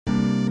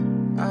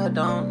I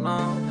don't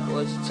know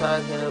what you're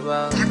talking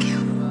about.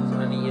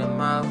 Running your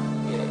mouth,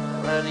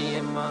 yeah, running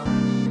your mouth.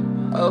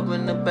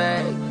 Open the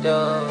back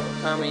door,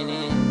 coming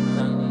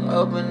in.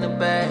 Open the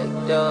back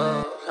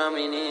door,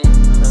 coming in.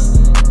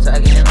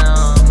 Talking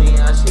on me,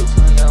 I shoot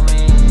you in your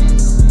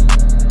mans.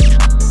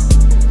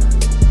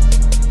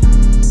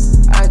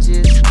 I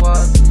just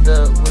walked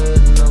up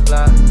with no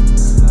glock.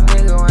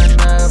 Nigga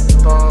went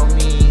up on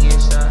me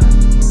and shot.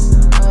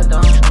 I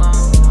don't know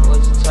what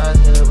you're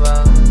talking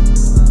about.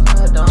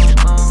 I don't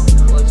know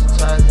what you're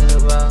talking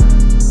about.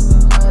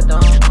 I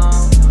don't know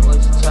what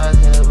you're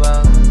talking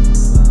about.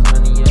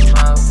 Running your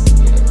mouth,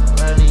 yeah,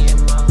 running your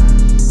mouth.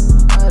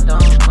 I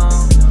don't know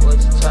what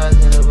you're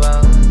talking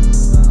about.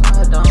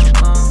 I don't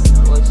know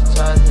what you're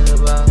talking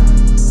about.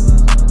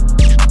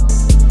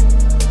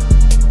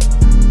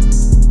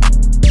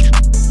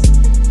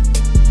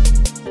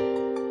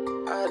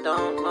 I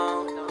don't know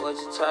what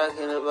you're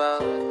talking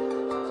about.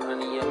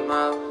 Running your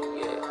mouth,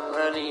 yeah,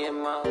 running your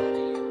mouth.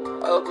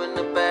 Open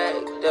the back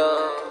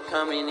door,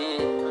 coming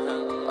in.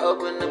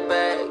 Open the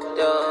back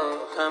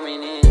door,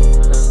 coming in.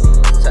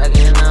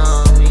 Talking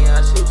on me,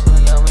 I shoot you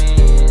in your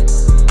mans.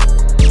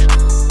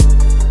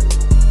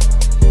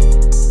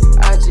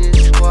 I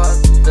just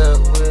walked up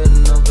with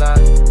no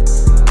glock.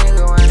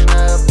 Nigga went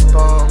up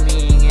on me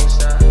and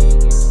shot.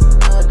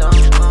 I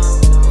don't know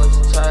what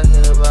you're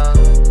talking about.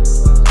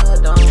 I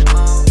don't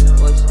know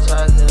what you're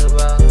talking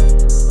about.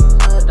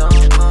 I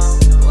don't know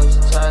what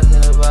you're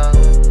talking about.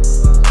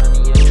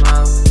 Running your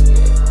mouth,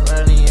 yeah,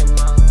 running your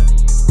mouth.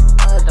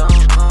 I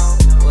don't know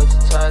what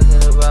you're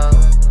talking about.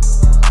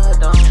 I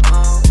don't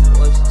know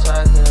what you're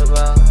talking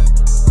about.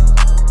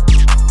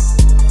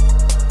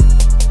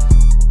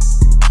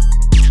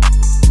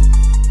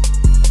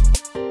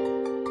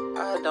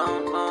 I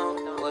don't know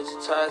what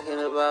you're talking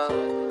about.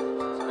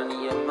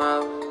 Running your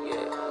mouth,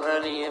 yeah,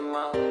 running your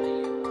mouth.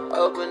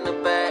 Open the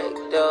back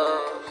door,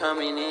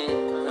 coming in.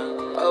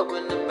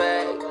 Open the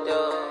back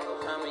door.